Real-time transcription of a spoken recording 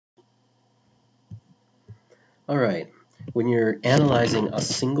All right, when you're analyzing a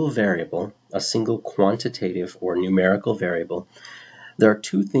single variable, a single quantitative or numerical variable, there are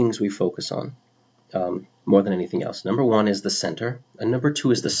two things we focus on more than anything else. Number one is the center, and number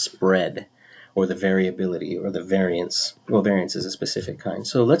two is the spread, or the variability, or the variance. Well, variance is a specific kind.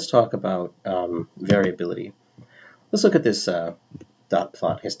 So let's talk about variability. Let's look at this dot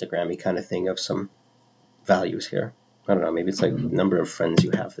plot histogram-y kind of thing of some values here. I don't know, maybe it's like the number of friends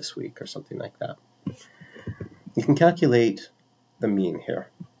you have this week or something like that. You can calculate the mean here.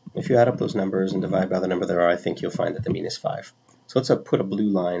 If you add up those numbers and divide by the number there are, I think you'll find that the mean is 5. So let's put a blue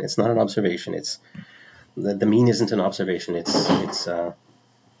line. It's not an observation. It's the mean isn't an observation. It's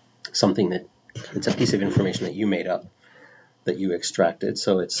something that it's a piece of information that you made up, that you extracted.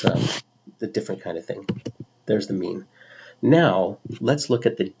 So it's a different kind of thing. There's the mean. Now let's look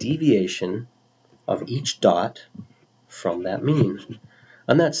at the deviation of each dot from that mean,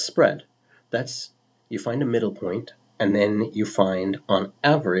 and that's spread. You find a middle point, and then you find, on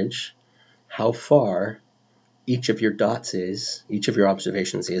average, how far each of your dots is, each of your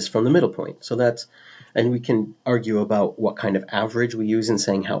observations is from the middle point. So and we can argue about what kind of average we use in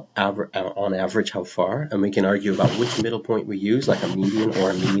saying on average how far, and we can argue about which middle point we use, like a median or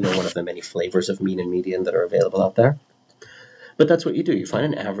a mean, or one of the many flavors of mean and median that are available out there. But that's what you do. You find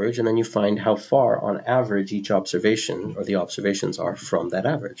an average, and then you find how far, on average, each observation or the observations are from that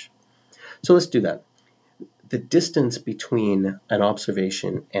average. So let's do that. The distance between an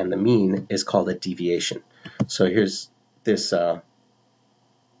observation and the mean is called a deviation. So here's this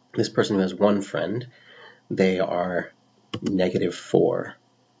person who has one friend. They are -4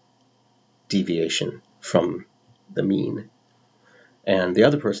 deviation from the mean. And the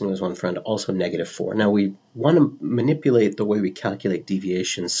other person who has one friend, also -4. Now we want to manipulate the way we calculate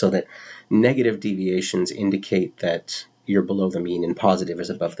deviations so that negative deviations indicate that you're below the mean and positive is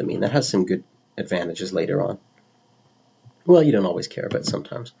above the mean. That has some good advantages later on. Well, you don't always care, but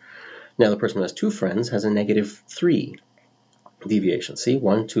sometimes. Now the person who has two friends has a -3 deviation. See,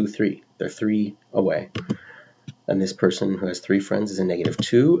 1, 2, 3. They're 3 away. And this person who has 3 friends is a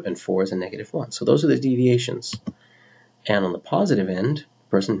 -2, and 4 is a -1. So those are the deviations. And on the positive end, the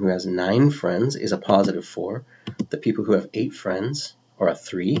person who has 9 friends is a +4. The people who have 8 friends are a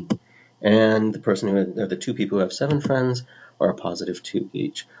 3. And the two people who have 7 friends are a +2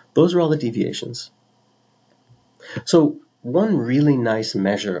 each. Those are all the deviations. So one really nice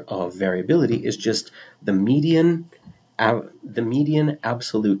measure of variability is just the median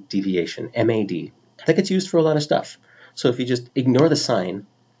absolute deviation, MAD. That gets used for a lot of stuff. So if you just ignore the sign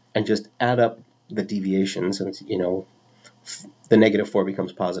and just add up the deviations, and the -4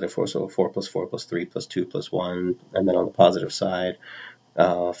 becomes +4, so 4 + 4 + 3 + 2 + 1, and then on the positive side,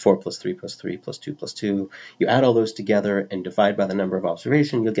 4 + 3 + 3 + 2 + 2. You add all those together and divide by the number of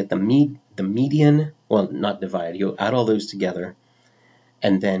observation, you'll get the median, well, not divide, you'll add all those together,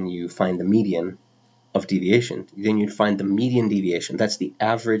 and then you find the median of deviation. Then you'd find the median deviation. That's the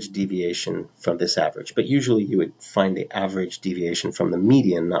average deviation from this average. But usually you would find the average deviation from the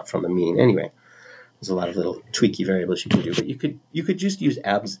median, not from the mean. Anyway, there's a lot of little tweaky variables you can do, but you could just use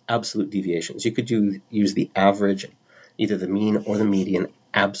absolute deviations. You could use the average, either the mean or the median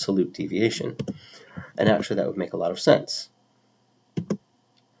absolute deviation, and actually that would make a lot of sense.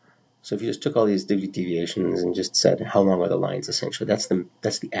 So if you just took all these deviations and just said how long are the lines, essentially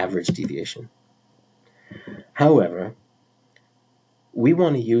that's the average deviation. However, we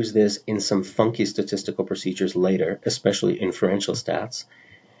want to use this in some funky statistical procedures later, especially inferential stats.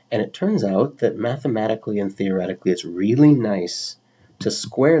 And it turns out that mathematically and theoretically it's really nice to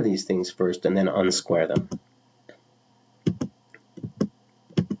square these things first and then unsquare them.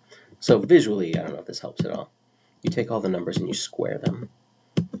 So visually, I don't know if this helps at all. You take all the numbers and you square them.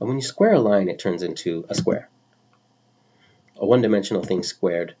 And when you square a line, it turns into a square. A one-dimensional thing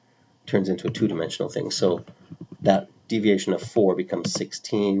squared turns into a two-dimensional thing. So that deviation of 4 becomes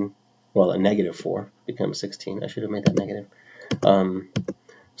 16. Well, a -4 becomes 16. I should have made that negative.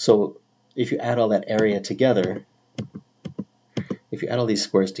 So if you add all that area together, if you add all these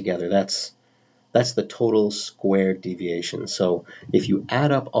squares together, that's the total squared deviation. So if you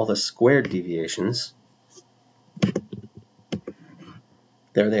add up all the squared deviations,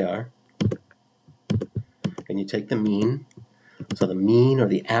 there they are, and you take the mean. So the mean, or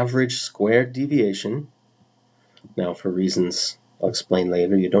the average squared deviation, now for reasons I'll explain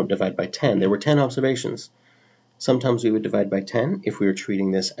later, you don't divide by 10. There were 10 observations. Sometimes we would divide by 10 if we were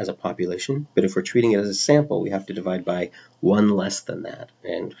treating this as a population, but if we're treating it as a sample, we have to divide by 1 less than that.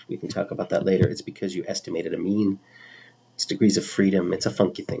 And we can talk about that later. It's because you estimated a mean. It's degrees of freedom. It's a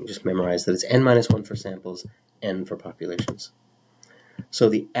funky thing. Just memorize that it's n-1 for samples, n for populations. So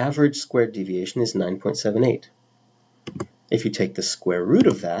the average squared deviation is 9.78. If you take the square root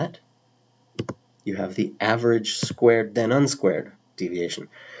of that, you have the average squared then unsquared deviation.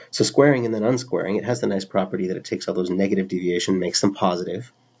 So squaring and then unsquaring, it has the nice property that it takes all those negative deviation, makes them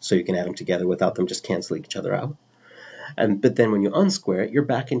positive, so you can add them together without them just canceling each other out. But then when you unsquare it, you're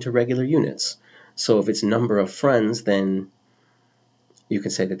back into regular units. So if it's number of friends, then you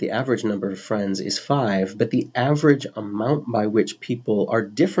can say that the average number of friends is 5, but the average amount by which people are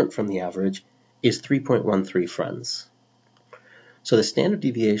different from the average is 3.13 friends. So the standard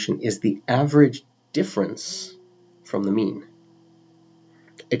deviation is the average difference from the mean.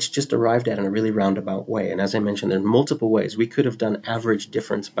 It's just arrived at in a really roundabout way. And as I mentioned, there are multiple ways. We could have done average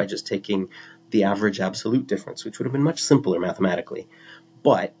difference by just taking the average absolute difference, which would have been much simpler mathematically.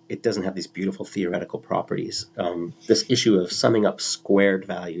 But it doesn't have these beautiful theoretical properties. This issue of summing up squared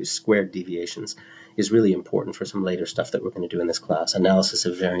values, squared deviations, is really important for some later stuff that we're going to do in this class. Analysis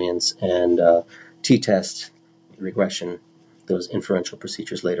of variance and t-test, regression, those inferential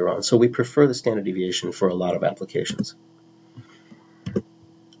procedures later on. So we prefer the standard deviation for a lot of applications.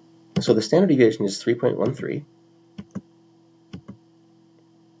 So the standard deviation is 3.13.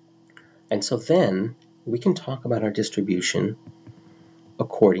 And so then we can talk about our distribution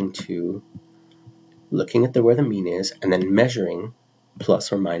according to looking at where the mean is and then measuring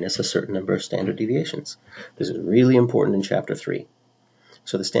plus or minus a certain number of standard deviations. This is really important in Chapter 3.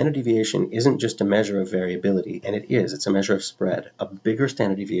 So the standard deviation isn't just a measure of variability, and it is. It's a measure of spread. A bigger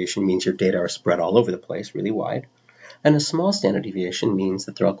standard deviation means your data are spread all over the place, really wide. And a small standard deviation means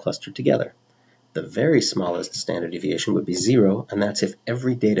that they're all clustered together. The very smallest standard deviation would be 0, and that's if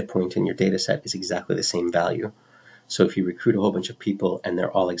every data point in your data set is exactly the same value. So if you recruit a whole bunch of people and they're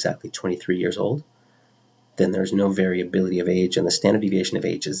all exactly 23 years old, then there's no variability of age, and the standard deviation of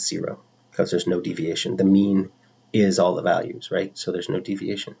age is 0, because there's no deviation. The mean is all the values, right? So there's no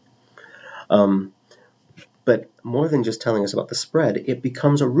deviation. But more than just telling us about the spread, it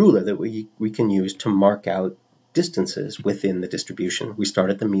becomes a ruler that we can use to mark out distances within the distribution. We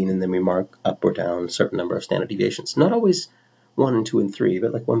start at the mean and then we mark up or down a certain number of standard deviations. Not always 1 and 2 and 3,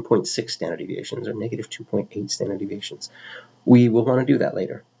 but like 1.6 standard deviations or negative 2.8 standard deviations. We will want to do that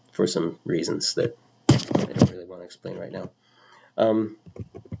later for some reasons that I don't really want to explain right now.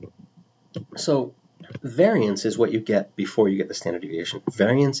 So variance is what you get before you get the standard deviation.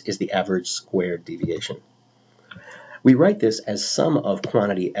 Variance is the average squared deviation. We write this as sum of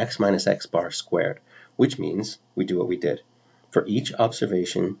quantity x minus x bar squared, which means we do what we did. For each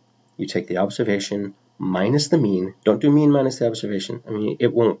observation, you take the observation minus the mean. Don't do mean minus the observation. I mean,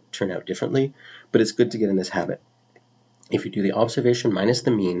 it won't turn out differently, but it's good to get in this habit. If you do the observation minus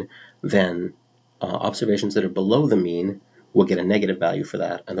the mean, then observations that are below the mean will get a negative value for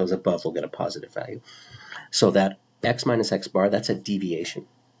that, and those above will get a positive value. So that x minus x bar, that's a deviation.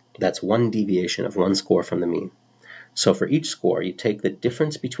 That's one deviation of one score from the mean. So for each score, you take the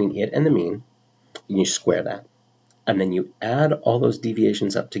difference between it and the mean, and you square that. And then you add all those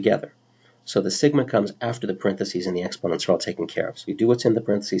deviations up together. So the sigma comes after the parentheses and the exponents are all taken care of. So you do what's in the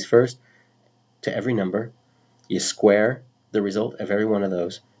parentheses first to every number. You square the result of every one of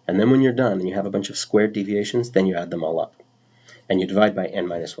those. And then when you're done and you have a bunch of squared deviations, then you add them all up. And you divide by n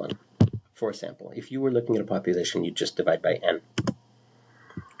minus 1. For example, if you were looking at a population, you'd just divide by n.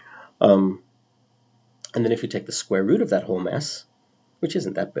 And then if you take the square root of that whole mess, which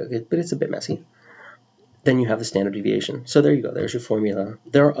isn't that big, but it's a bit messy, then you have the standard deviation. So there you go, there's your formula.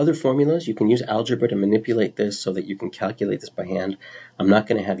 There are other formulas. You can use algebra to manipulate this so that you can calculate this by hand. I'm not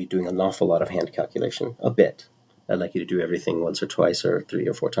going to have you doing an awful lot of hand calculation, a bit. I'd like you to do everything once or twice or 3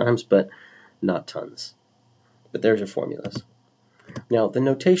 or 4 times, but not tons. But there's your formulas. Now the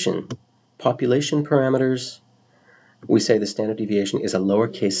notation, population parameters, we say the standard deviation is a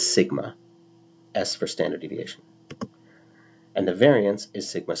lowercase sigma, S for standard deviation. And the variance is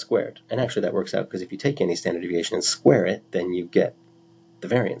sigma squared. And actually that works out because if you take any standard deviation and square it, then you get the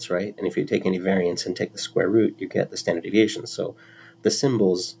variance, right? And if you take any variance and take the square root, you get the standard deviation. So the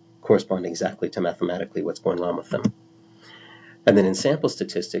symbols correspond exactly to mathematically what's going on with them. And then in sample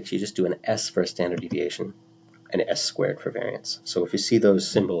statistics, you just do an S for a standard deviation and S squared for variance. So if you see those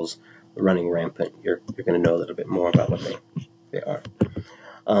symbols running rampant, you're going to know a little bit more about what they are.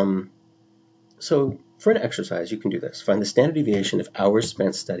 So for an exercise, you can do this. Find the standard deviation of hours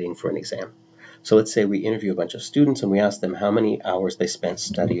spent studying for an exam. So let's say we interview a bunch of students and we ask them how many hours they spent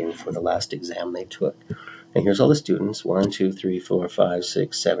studying for the last exam they took. And here's all the students, 1, 2, 3, 4, 5,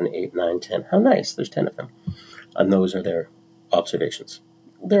 6, 7, 8, 9, 10. How nice, there's 10 of them. And those are their observations.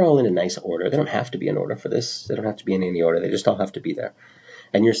 They're all in a nice order. They don't have to be in order for this. They don't have to be in any order. They just all have to be there.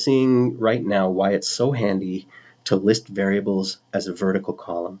 And you're seeing right now why it's so handy to list variables as a vertical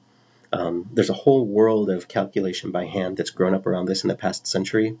column. There's a whole world of calculation by hand that's grown up around this in the past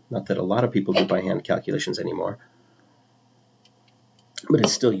century. Not that a lot of people do by hand calculations anymore, but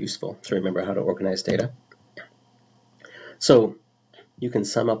it's still useful to remember how to organize data. So you can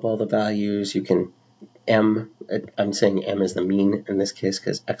sum up all the values. You can I'm saying M is the mean in this case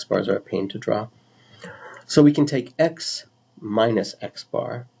because X bars are a pain to draw. So we can take X minus X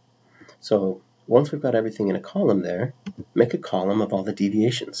bar. So once we've got everything in a column there, make a column of all the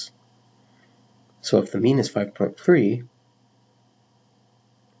deviations. So if the mean is 5.3,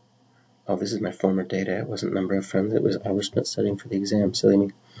 oh, this is my former data. It wasn't number of friends. It was hours spent studying for the exam. Silly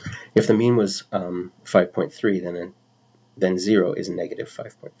me. If the mean was 5.3, then 0 is negative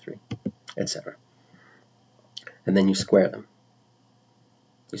 5.3, etc. And then you square them.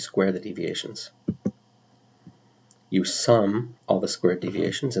 You square the deviations. You sum all the squared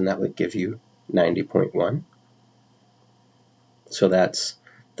deviations, and that would give you 90.1. So that's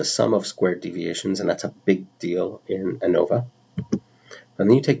the sum of squared deviations, and that's a big deal in ANOVA. And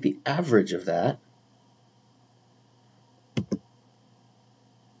then you take the average of that.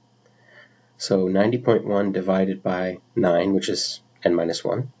 So 90.1 divided by 9, which is n minus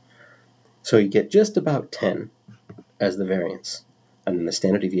 1. So you get just about 10 as the variance. And then the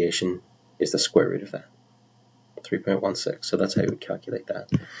standard deviation is the square root of that, 3.16. So that's how you would calculate that.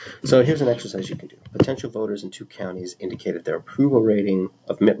 So here's an exercise you can do. Potential voters in 2 counties indicated their approval rating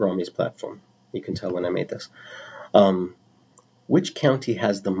of Mitt Romney's platform. You can tell when I made this. Which county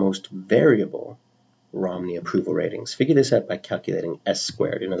has the most variable Romney approval ratings? Figure this out by calculating S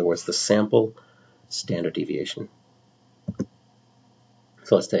squared. In other words, the sample standard deviation.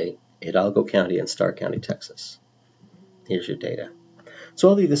 So let's say Hidalgo County and Starr County, Texas. Here's your data. So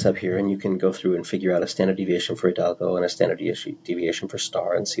I'll leave this up here, and you can go through and figure out a standard deviation for Hidalgo and a standard deviation for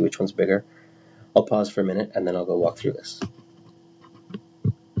Starr and see which one's bigger. I'll pause for a minute, and then I'll go walk through this.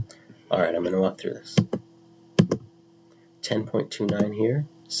 All right, I'm going to walk through this. 10.29 here,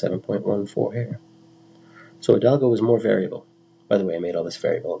 7.14 here. So Hidalgo was more variable. By the way, I made all this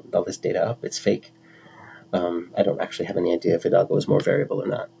data up. It's fake. I don't actually have any idea if Hidalgo is more variable or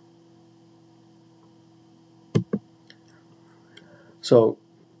not. So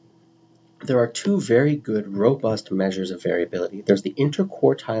there are 2 very good, robust measures of variability. There's the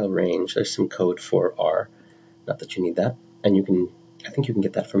interquartile range. There's some code for R. Not that you need that. And I think you can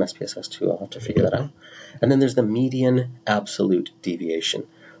get that from SPSS too. I'll have to figure that out. And then there's the median absolute deviation.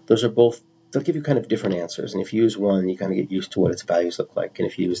 Those are both, they'll give you kind of different answers. And if you use one, you kind of get used to what its values look like. And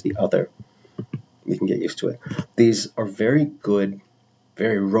if you use the other, you can get used to it. These are very good,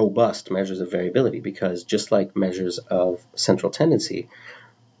 very robust measures of variability because just like measures of central tendency,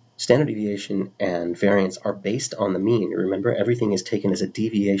 standard deviation and variance are based on the mean. Remember, everything is taken as a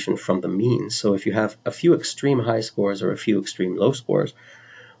deviation from the mean. So if you have a few extreme high scores or a few extreme low scores,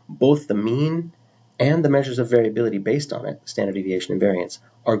 both the mean and the measures of variability based on it, standard deviation and variance,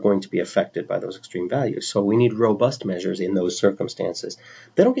 are going to be affected by those extreme values. So we need robust measures in those circumstances.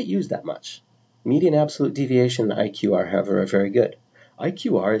 They don't get used that much. Median absolute deviation and IQR, however, are very good.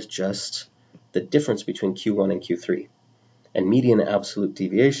 IQR is just the difference between Q1 and Q3. And median absolute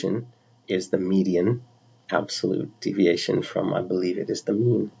deviation is the median absolute deviation from, I believe it is the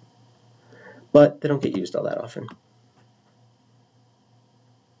mean. But they don't get used all that often.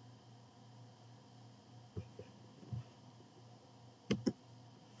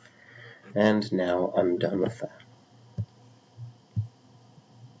 And now I'm done with that.